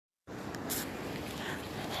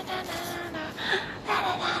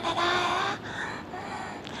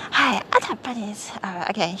Japanese.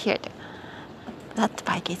 Again, here too. That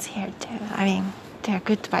bike is here too. I mean, they're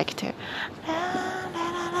good bike too.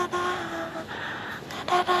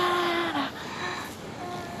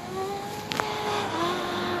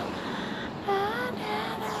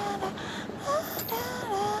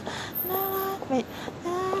 Wait.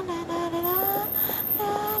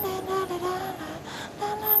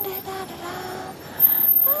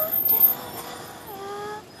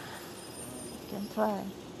 Can try.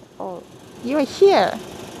 Oh, you are here.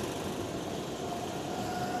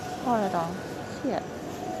 Hold on. Here.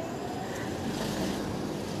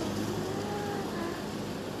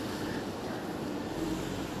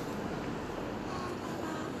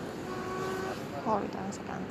 Hold on a second.